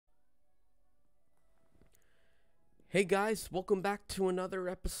Hey guys, welcome back to another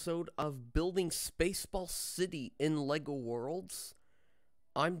episode of Building Spaceball City in LEGO Worlds.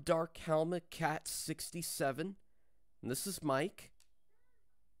 I'm Dark Helmet Cat 67, and this is Mike.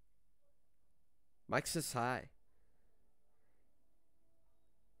 Mike says hi.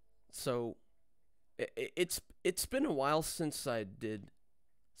 So, it's been a while since I did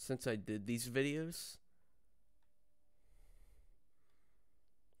these videos.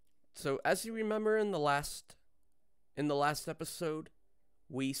 So, as you remember in the last episode,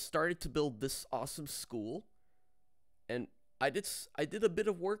 we started to build this awesome school, and I did a bit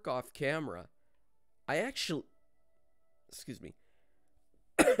of work off camera. I actually, excuse me.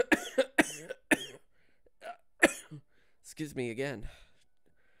 Excuse me again.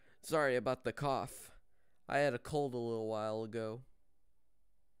 Sorry about the cough. I had a cold a little while ago.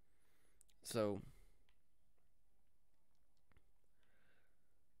 So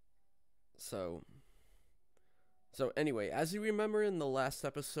anyway, as you remember in the last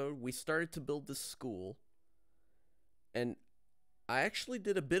episode, we started to build this school, and I actually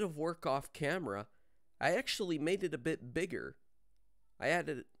did a bit of work off camera. I actually made it a bit bigger. I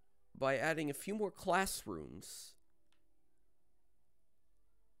added it by adding a few more classrooms.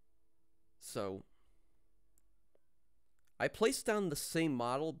 So I placed down the same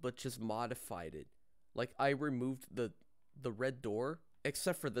model but just modified it. Like, I removed the red door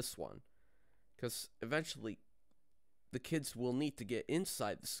except for this one, because eventually the kids will need to get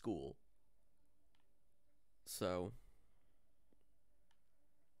inside the school. So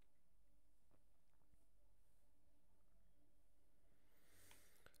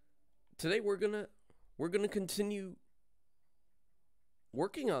today we're gonna continue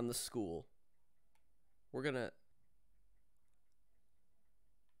working on the school. We're gonna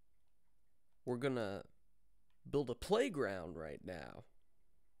build a playground right now.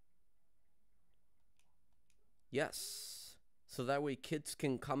 Yes, so that way kids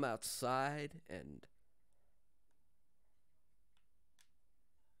can come outside and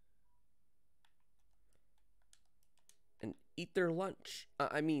eat their lunch.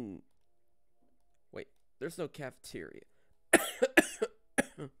 I mean, wait, there's no cafeteria.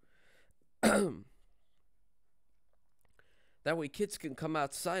 That way kids can come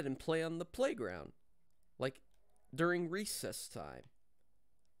outside and play on the playground, like during recess time,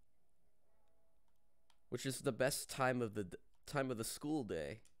 which is the best time of the school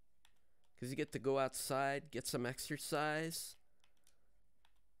day, because you get to go outside, get some exercise.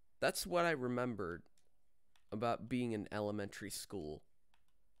 That's what I remembered about being in elementary school,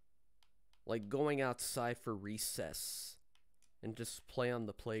 like going outside for recess and just play on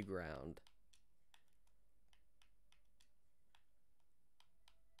the playground.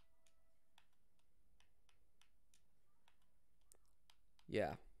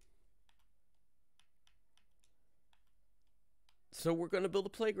 Yeah. So we're going to build a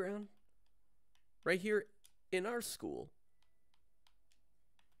playground right here in our school.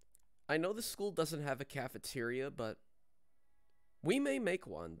 I know the school doesn't have a cafeteria, but we may make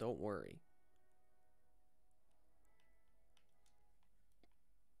one, don't worry.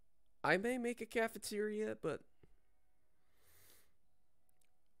 I may make a cafeteria, but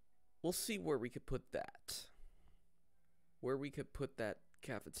we'll see where we could put that. Where we could put that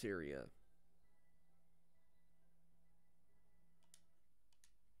cafeteria.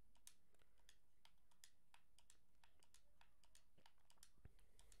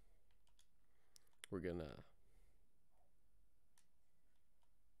 We're gonna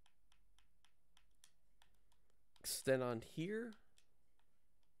extend on here.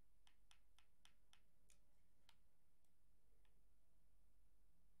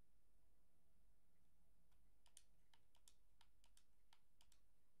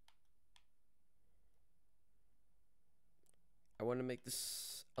 I want to make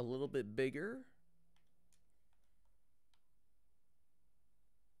this a little bit bigger,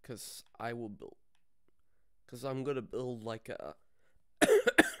 because I'm gonna build like a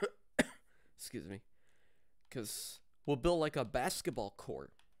excuse me, because we'll build like a basketball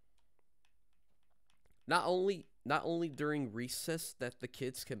court. Not only during recess that the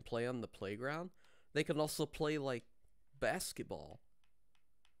kids can play on the playground, they can also play like basketball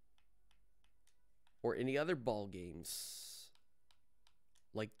or any other ball games,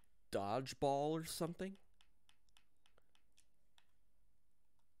 like dodgeball or something.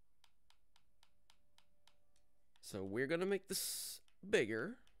 So we're gonna make this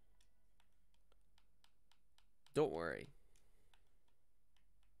bigger. Don't worry.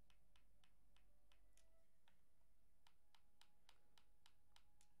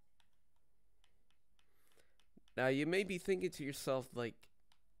 Now you may be thinking to yourself, like,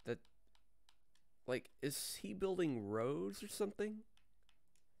 Like, is he building roads or something?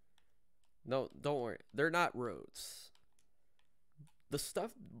 No, don't worry. They're not roads. The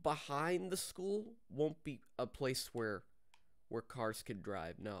stuff behind the school won't be a place where cars can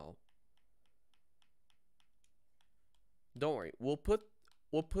drive. No. Don't worry. We'll put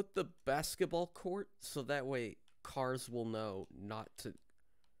the basketball court so that way cars will know not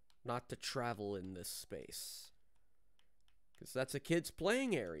to travel in this space. Cuz that's a kid's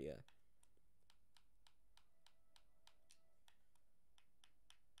playing area.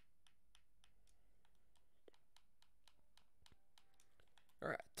 All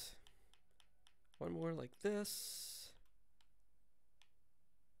right. One more like this.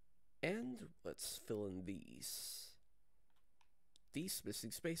 And let's fill in these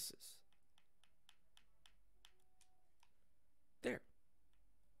missing spaces. There.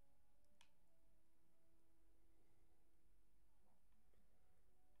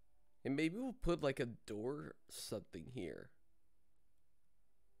 And maybe we'll put like a door something here.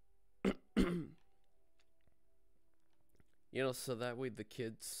 You know, so that way the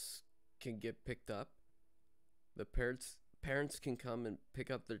kids can get picked up. The parents can come and pick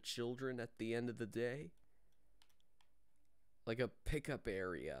up their children at the end of the day. Like a pickup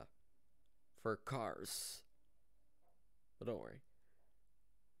area for cars. But don't worry.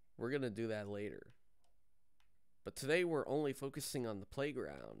 We're going to do that later. But today we're only focusing on the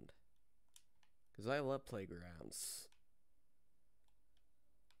playground. Because I love playgrounds.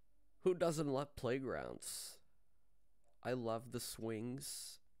 Who doesn't love playgrounds? I love the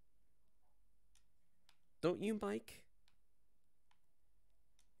swings. Don't you, Mike?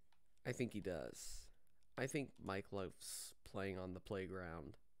 I think he does. I think Mike loves playing on the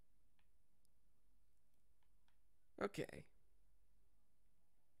playground. Okay.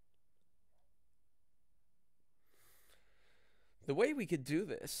 The way we could do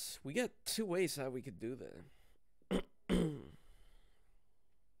this, we got two ways how we could do that.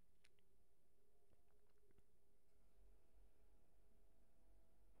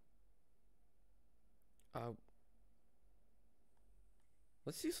 uh,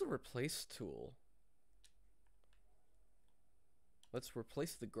 let's use the replace tool. Let's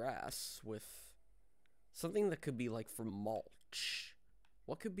replace the grass with something that could be like for mulch.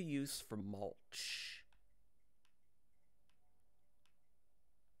 What could be used for mulch?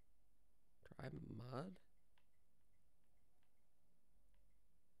 Dry mud?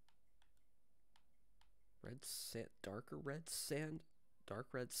 Red sand, darker red sand, dark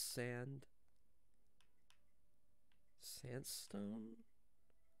red sand, sandstone,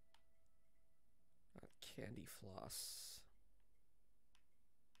 candy floss.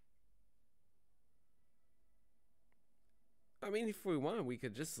 I mean, if we want, we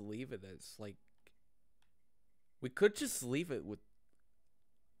could just leave it as like. We could just leave it with.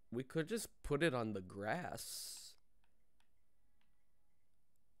 We could just put it on the grass.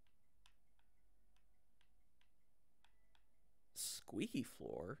 Squeaky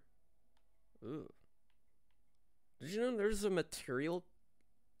floor? Ooh. Did you know there's a material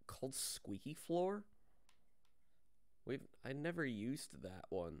called squeaky floor? I never used that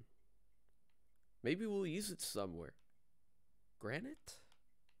one. Maybe we'll use it somewhere. Granite?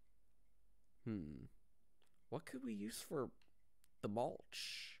 What could we use for the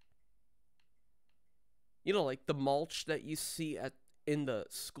mulch? You know, like the mulch that you see in the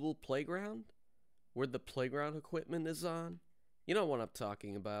school playground? Where the playground equipment is on? You know what I'm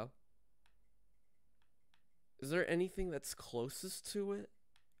talking about. Is there anything that's closest to it?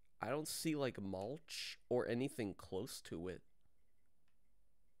 I don't see like mulch or anything close to it.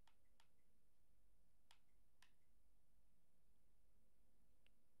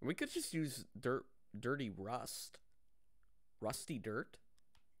 We could just use dirty rust. Rusty dirt?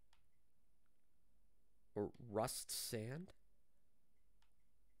 Or rust sand?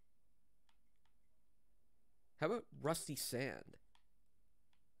 How about rusty sand?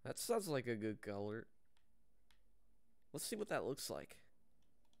 That sounds like a good color. Let's see what that looks like.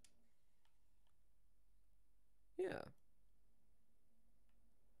 Yeah.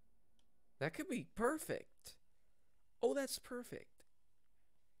 That could be perfect. Oh, that's perfect.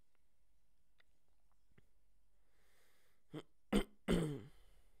 Let's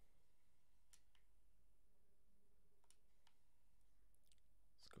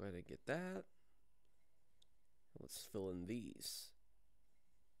go ahead and get that. Let's fill in these.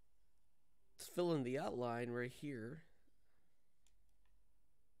 Let's fill in the outline right here.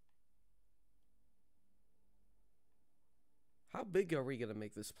 How big are we going to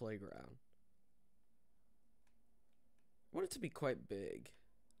make this playground? I want it to be quite big.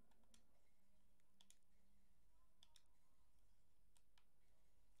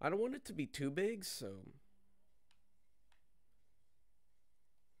 I don't want it to be too big, so...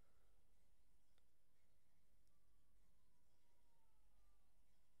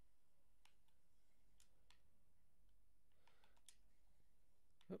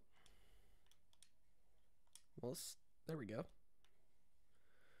 Oh. Well, there we go.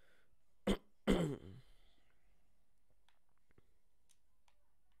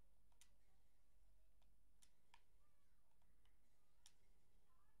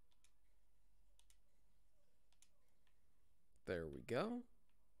 There we go.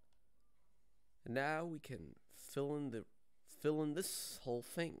 And now we can fill in this whole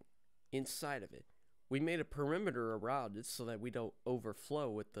thing inside of it. We made a perimeter around it so that we don't overflow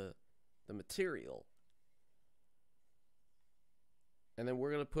with the material. And then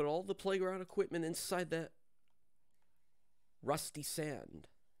we're going to put all the playground equipment inside that rusty sand.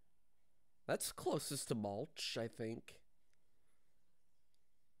 That's closest to mulch, I think.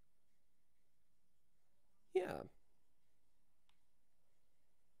 Yeah.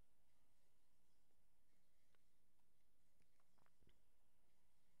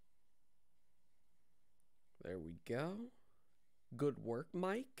 There we go. Good work,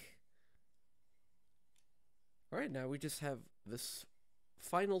 Mike. Alright, now we just have this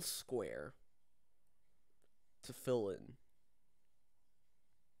final square to fill in.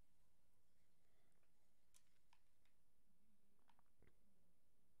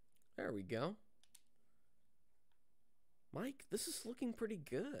 There we go. Mike, this is looking pretty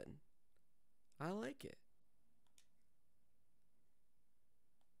good. I like it.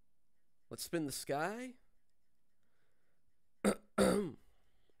 Let's spin the sky.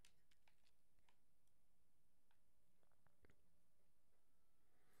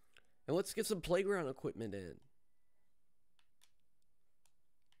 And let's get some playground equipment in.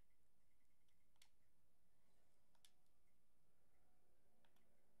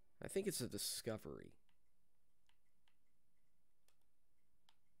 I think it's a discovery.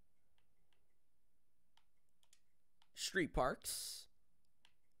 Street parks.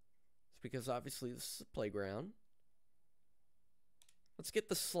 It's because obviously this is a playground. Let's get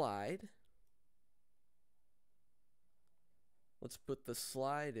the slide. Let's put the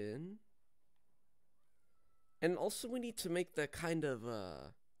slide in. And also we need to make the kind of,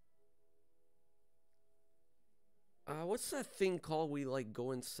 what's that thing called? We, like,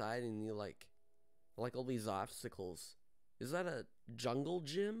 go inside and you, like all these obstacles. Is that a jungle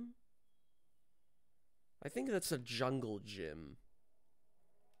gym? I think that's a jungle gym.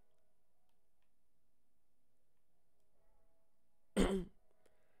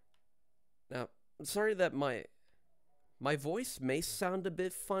 Now, I'm sorry that my voice may sound a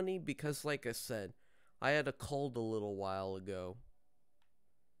bit funny because, like I said, I had a cold a little while ago.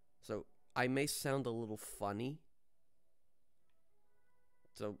 So, I may sound a little funny.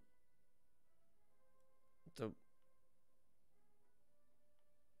 So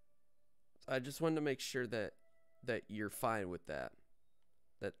I just wanted to make sure that you're fine with that.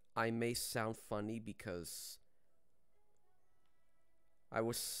 That I may sound funny because I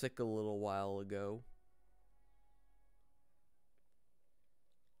was sick a little while ago.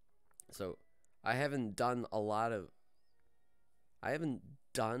 So I haven't done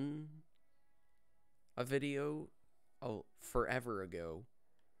a video forever ago.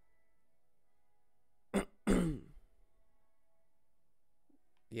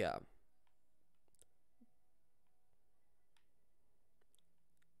 Yeah.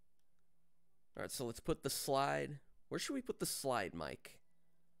 Alright, so let's put the slide. Where should we put the slide, Mike?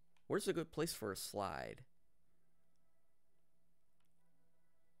 Where's a good place for a slide?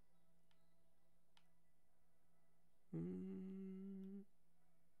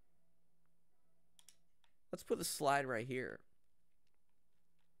 Let's put a slide right here.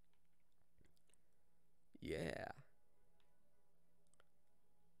 Yeah.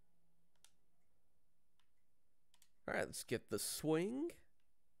 Alright, let's get the swing.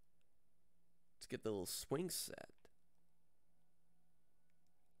 Let's get the little swing set.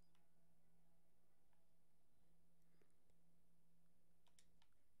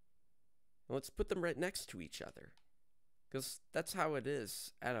 And let's put them right next to each other. Because that's how it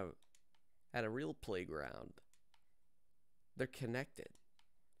is at a real playground. They're connected.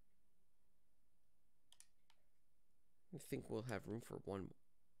 I think we'll have room for one more.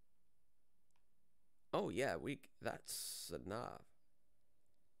 Oh yeah, that's enough.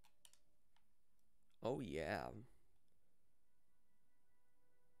 Oh yeah.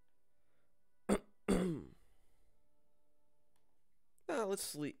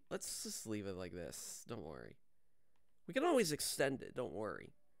 Let's just leave it like this. Don't worry. We can always extend it, don't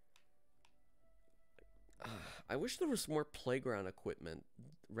worry. I wish there was more playground equipment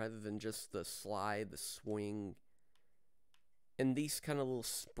rather than just the slide, the swing, and these kind of little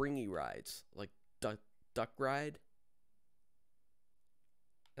springy rides like duck ride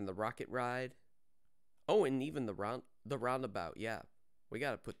and the rocket ride. Oh, and even the roundabout. Yeah, we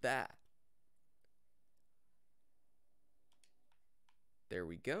gotta put that. There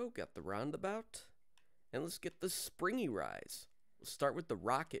we go. Got the roundabout, and let's get the springy rides. We'll start with the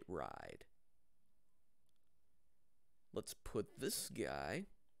rocket ride. Let's put this guy.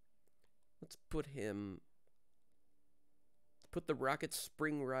 Let's put him. Put the rocket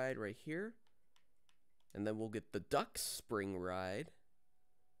spring ride right here. And then we'll get the duck spring ride.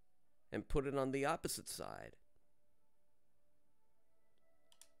 And put it on the opposite side.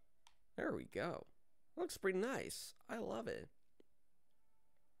 There we go. Looks pretty nice. I love it.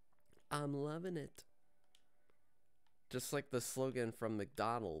 I'm loving it. Just like the slogan from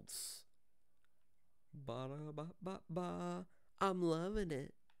McDonald's. Ba-da-ba-ba-ba. I'm loving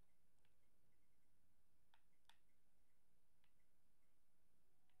it.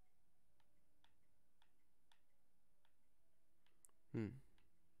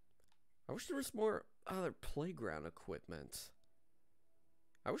 I wish there was more other playground equipment.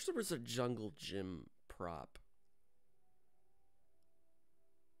 I wish there was a jungle gym prop.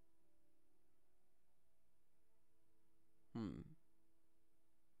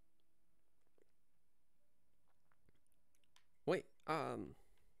 Wait,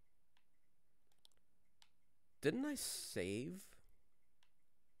 didn't I save?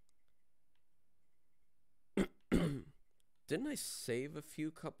 Didn't I save a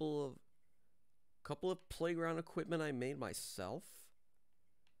few couple of playground equipment I made myself?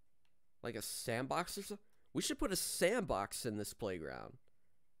 Like a sandbox or something? We should put a sandbox in this playground.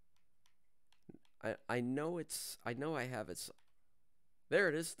 I know I have it. There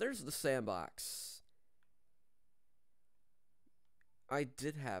it is. There's the sandbox. I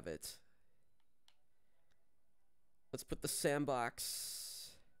did have it. Let's put the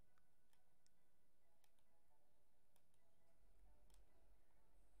sandbox.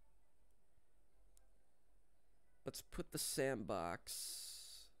 Let's put the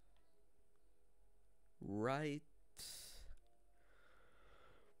sandbox right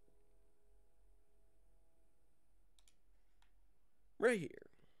here.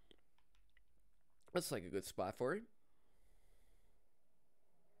 That's like a good spot for it.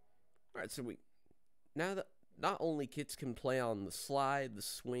 Alright, so now that not only kids can play on the slide, the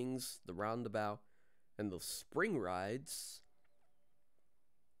swings, the roundabout, and the spring rides,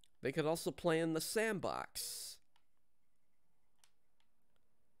 they could also play in the sandbox.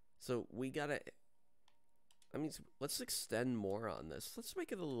 So we gotta, let's extend more on this. Let's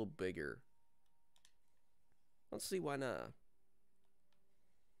make it a little bigger. Let's see, why not?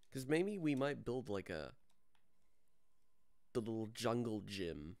 Because maybe we might build like the little jungle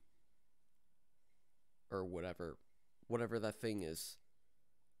gym. Or whatever that thing is.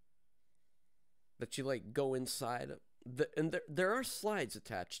 That you like go inside. And there are slides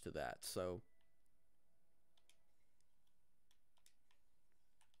attached to that, so.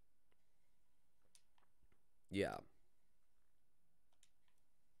 Yeah.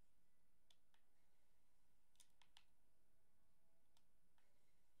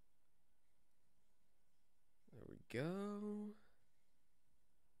 There we go.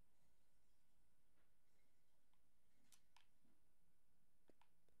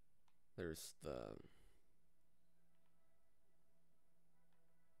 There's the...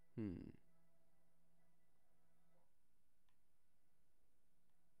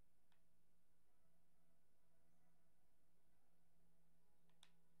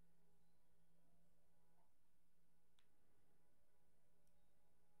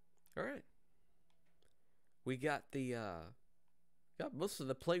 Alright. We got got most of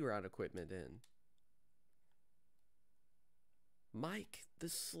the playground equipment in. Mike,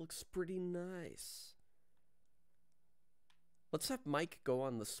 this looks pretty nice. Let's have Mike go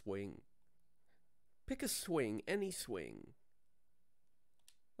on the swing. Pick a swing, any swing.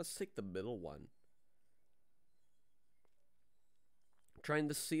 Let's take the middle one. Trying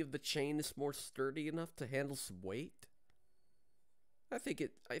to see if the chain is more sturdy enough to handle some weight. I think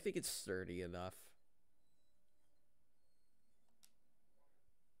it's sturdy enough.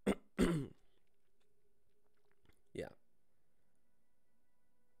 Yeah.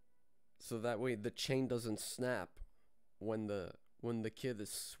 So that way the chain doesn't snap when the kid is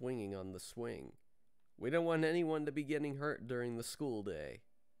swinging on the swing. We don't want anyone to be getting hurt during the school day.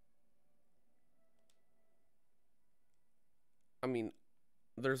 I mean,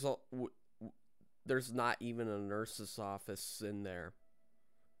 there's not even a nurse's office in there.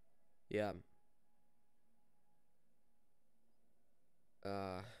 Yeah.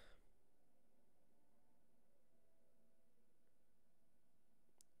 Uh,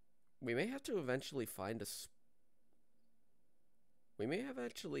 we may have to eventually find a. We may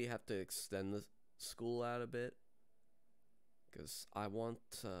eventually have to extend the school out a bit, because I want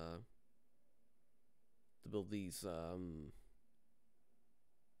to build these.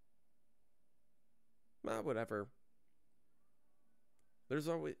 Whatever. There's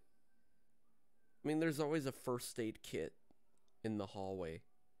always. I mean, there's always a first aid kit in the hallway.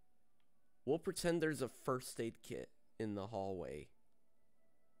 We'll pretend there's a first aid kit in the hallway.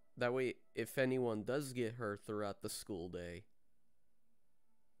 That way, if anyone does get hurt throughout the school day,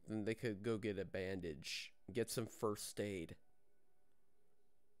 then they could go get a bandage, get some first aid.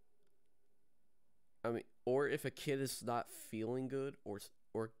 I mean, or if a kid is not feeling good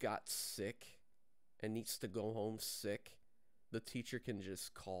or got sick and needs to go home sick, the teacher can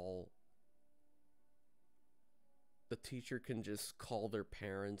just call their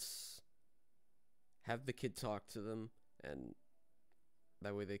parents, have the kid talk to them, and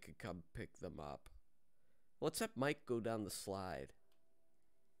that way they could come pick them up. Let's have Mike go down the slide.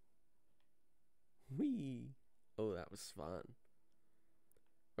 Whee! Oh, that was fun.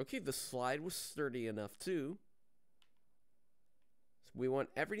 Okay, the slide was sturdy enough too. So we want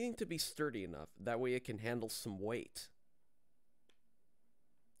everything to be sturdy enough. That way it can handle some weight.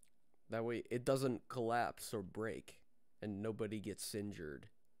 That way it doesn't collapse or break and nobody gets injured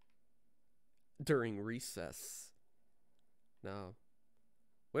during recess. No,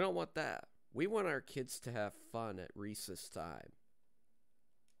 we don't want that. We want our kids to have fun at recess time.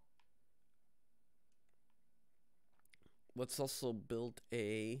 Let's also build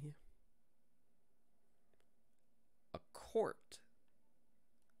a court.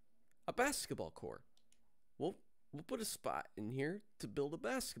 A basketball court. We'll put a spot in here to build a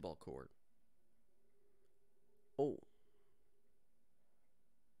basketball court. Oh.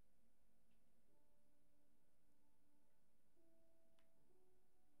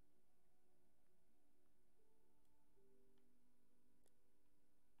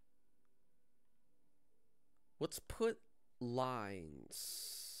 Let's put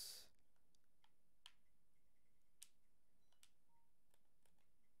lines.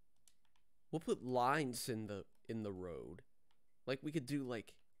 We'll put lines in the road. Like we could do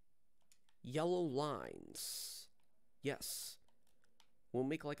like yellow lines. Yes. We'll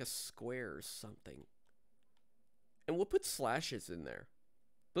make like a square or something. And we'll put slashes in there.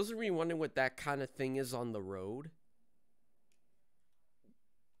 Those of you wondering what that kind of thing is on the road?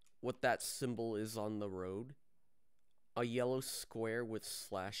 What that symbol is on the road? A yellow square with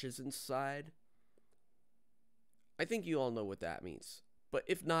slashes inside? I think you all know what that means. But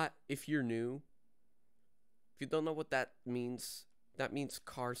if not, if you're new, if you don't know what that means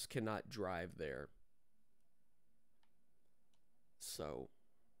cars cannot drive there. So,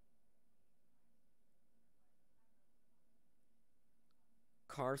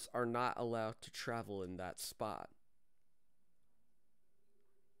 cars are not allowed to travel in that spot.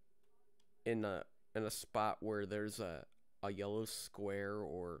 In a spot where there's a yellow square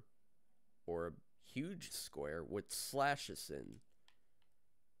or a huge square with slashes in.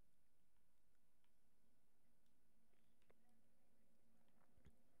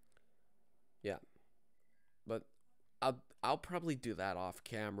 Yeah. But I'll probably do that off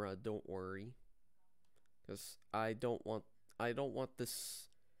camera, don't worry. Cuz I don't want this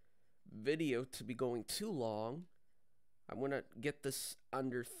video to be going too long. I'm going to get this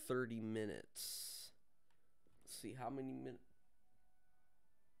under 30 minutes. Let's see how many minutes.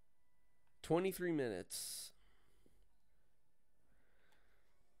 23 minutes.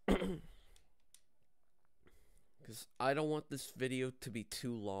 Because I don't want this video to be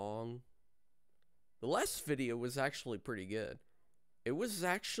too long. The last video was actually pretty good. It was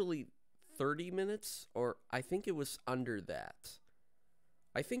actually 30 minutes, or I think it was under that.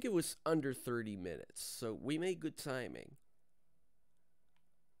 I think it was under 30 minutes, so we made good timing.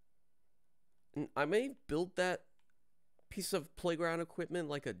 And I may build that piece of playground equipment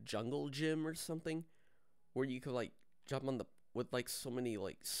like a jungle gym or something, where you could like jump on with like so many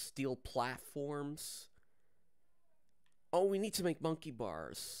like steel platforms. Oh, we need to make monkey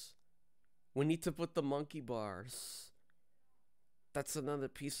bars. We need to put the monkey bars. That's another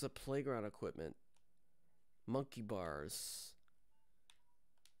piece of playground equipment. Monkey bars.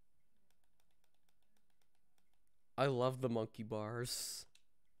 I love the monkey bars.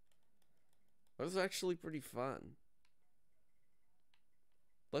 That was actually pretty fun.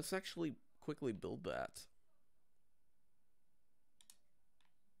 Let's actually quickly build that.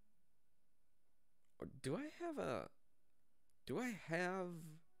 Or do I have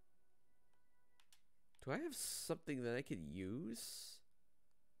something that I could use?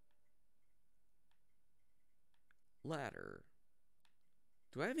 ladder.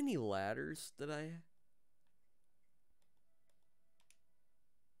 Do I have any ladders that I...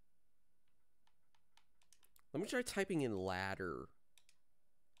 Let me try typing in ladder.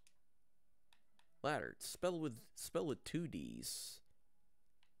 Ladder. Spell with 2 D's.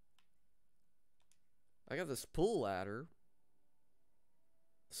 I got this pool ladder.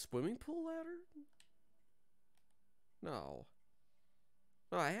 Swimming pool ladder? No.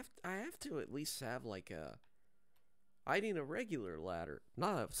 No, I have to at least have like a... I need a regular ladder,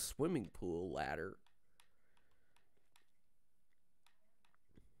 not a swimming pool ladder.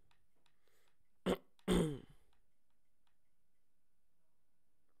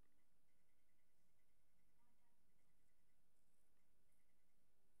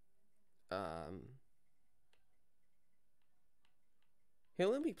 Here,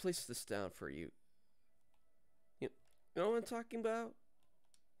 let me place this down for you. You know what I'm talking about?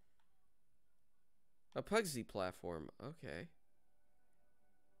 A Pugsy platform. Okay.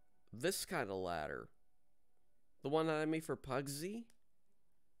 This kind of ladder. The one that I made for Pugsy?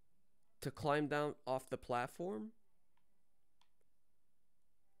 To climb down off the platform?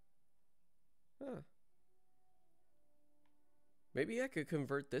 Huh. Maybe I could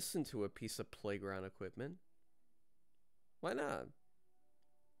convert this into a piece of playground equipment. Why not?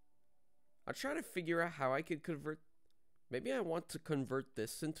 I'll try to figure out how I could convert... Maybe I want to convert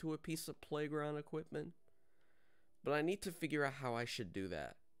this into a piece of playground equipment. But I need to figure out how I should do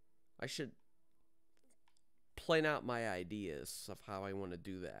that. I should plan out my ideas of how I want to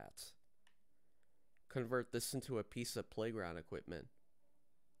do that. Convert this into a piece of playground equipment.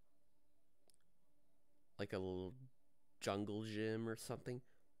 Like a little jungle gym or something.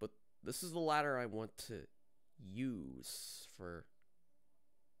 But this is the ladder I want to use for...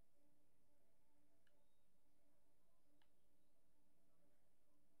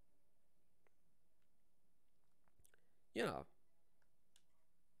 You know.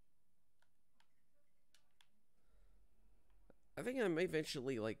 I think I may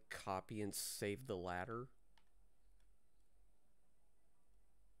eventually like copy and save the ladder.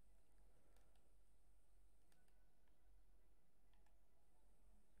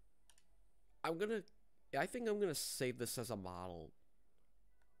 I think I'm gonna save this as a model.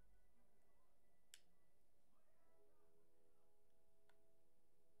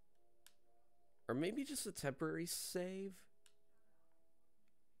 Or maybe just a temporary save.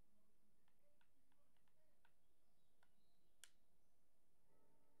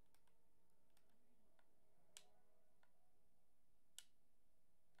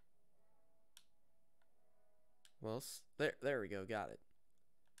 Well, there we go, got it.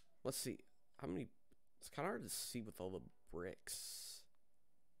 Let's see, how many... It's kind of hard to see with all the bricks.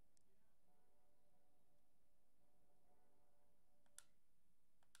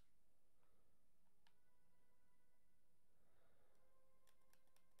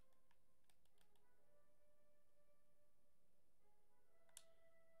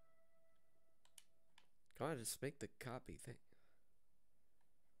 Come on, just make the copy thing.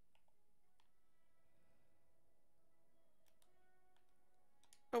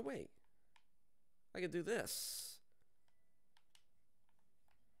 Oh, wait. I can do this.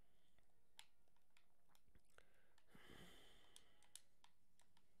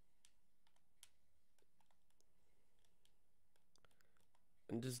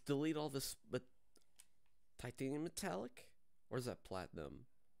 And just delete all this, but titanium metallic? Or is that platinum?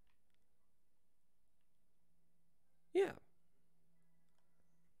 Yeah.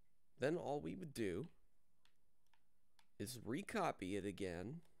 Then all we would do is recopy it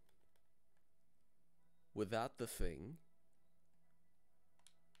again without the thing,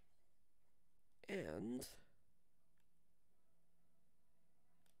 and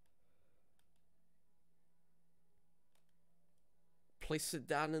place it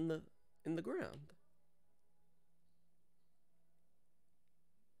down in the ground.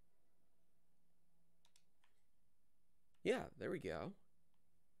 Yeah, there we go.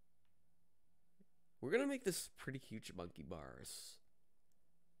 We're gonna make this pretty huge monkey bars.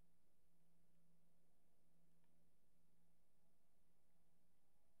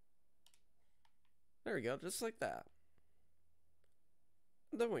 There we go, just like that.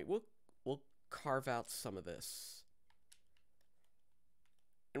 Then wait, we'll carve out some of this.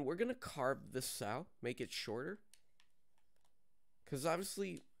 And we're gonna carve this out, make it shorter. Because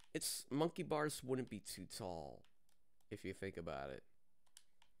obviously, monkey bars wouldn't be too tall, if you think about it.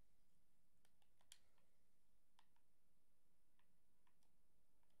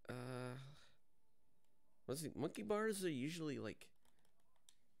 Let's see, monkey bars are usually like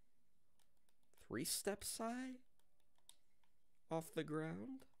 3 steps high off the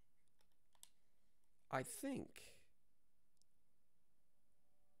ground, I think.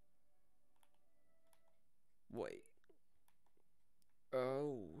 Wait.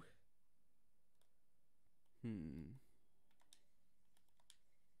 Oh.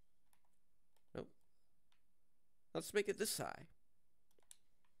 Nope. Let's make it this high.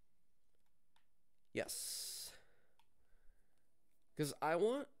 Yes. Because I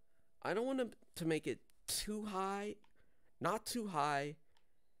don't want to make it too high, not too high,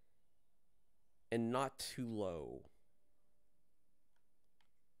 and not too low.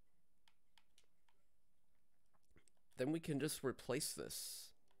 Then we can just replace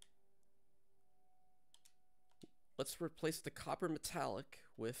this. Let's replace the copper metallic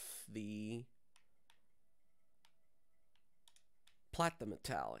with the platinum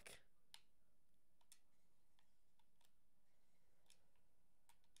metallic.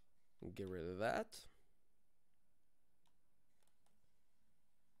 Get rid of that.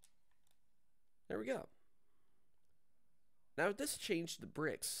 There we go. Now this changed the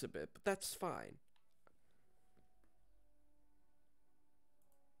bricks a bit, but that's fine.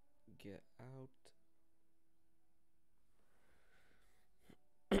 Get out.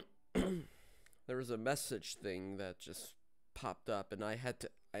 There was a message thing that just popped up, and I had to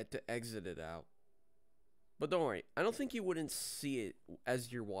exit it out. But don't worry, I don't think you wouldn't see it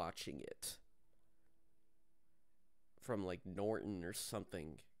as you're watching it from like Norton or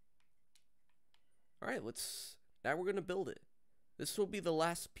something. All right, now we're gonna build it. This will be the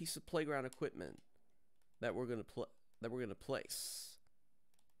last piece of playground equipment that we're gonna place.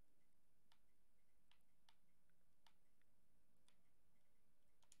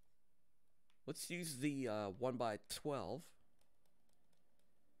 Let's use the 1x12.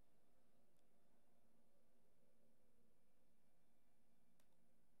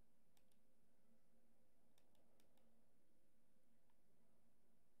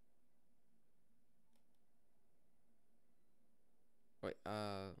 Wait,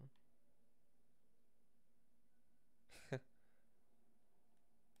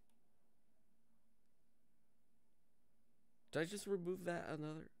 did I just remove that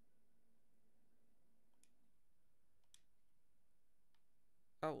another?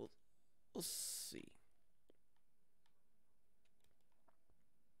 Oh, we'll see.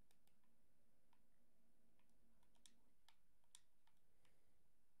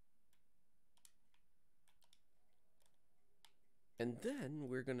 And then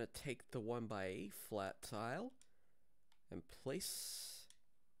we're gonna take the 1x8 flat tile and place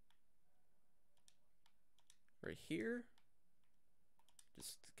right here.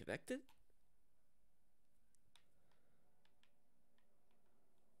 Just connect it.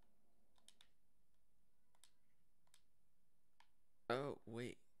 Oh,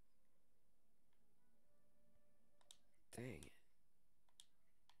 wait. Dang it.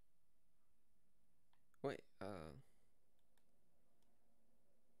 Wait,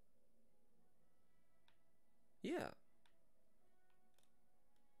 yeah.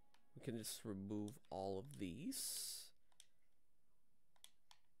 We can just remove all of these.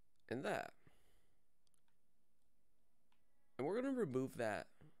 And that. And we're going to remove that.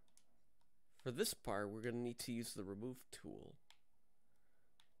 For this part, we're going to need to use the remove tool.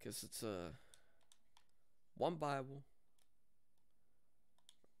 Because it's a 1x1.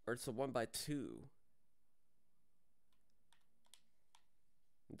 Or it's a 1x2.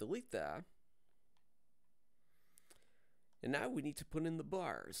 Delete that. And now we need to put in the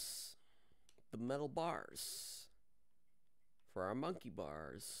bars. The metal bars. For our monkey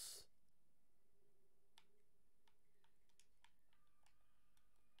bars.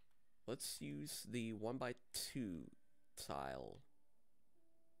 Let's use the 1x2 tile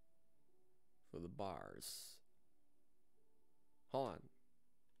for the bars. Hold on.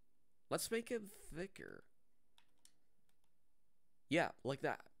 Let's make it thicker. Yeah, like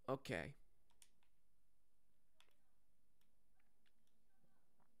that. Okay.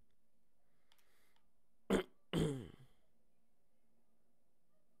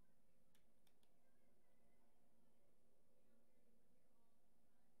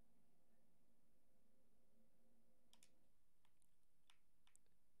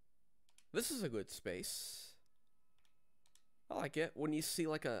 This is a good space. I like it when you see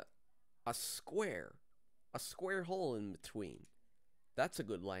like a square hole in between. That's a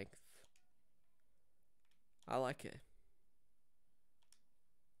good length. I like it.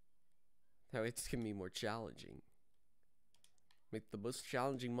 Now it's gonna be more challenging. Make the most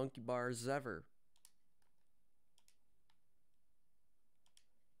challenging monkey bars ever.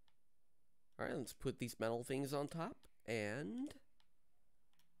 Alright, let's put these metal things on top and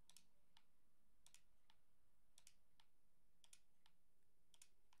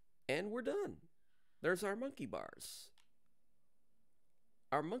we're done. There's our monkey bars.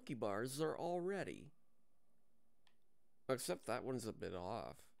 Our monkey bars are all ready. Except that one's a bit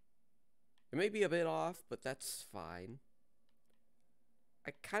off. It may be a bit off, but that's fine.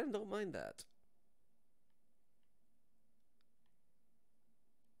 I kind of don't mind that.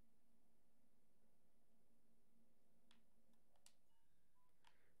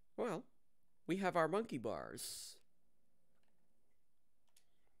 Well, we have our monkey bars.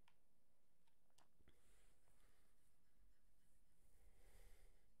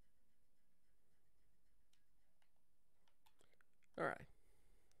 Alright.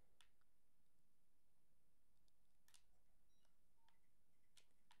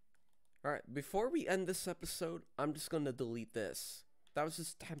 Alright, before we end this episode, I'm just gonna delete this. That was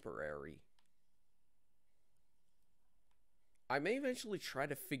just temporary. I may eventually try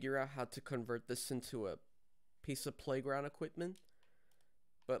to figure out how to convert this into a piece of playground equipment.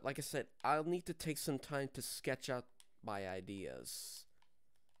 But like I said, I'll need to take some time to sketch out my ideas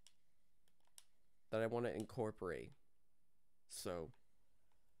that I want to incorporate. So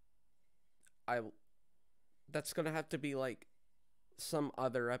that's gonna have to be like some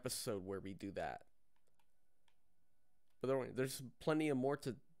other episode where we do that. But there's plenty more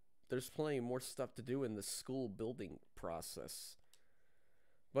stuff to do in the school building process.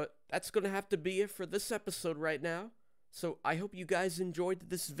 But that's gonna have to be it for this episode right now. So I hope you guys enjoyed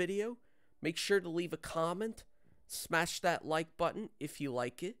this video. Make sure to leave a comment, smash that like button if you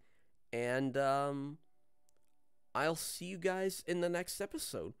like it, and I'll see you guys in the next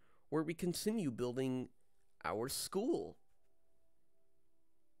episode where we continue building our school.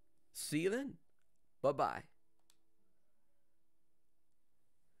 See you then. Bye-bye.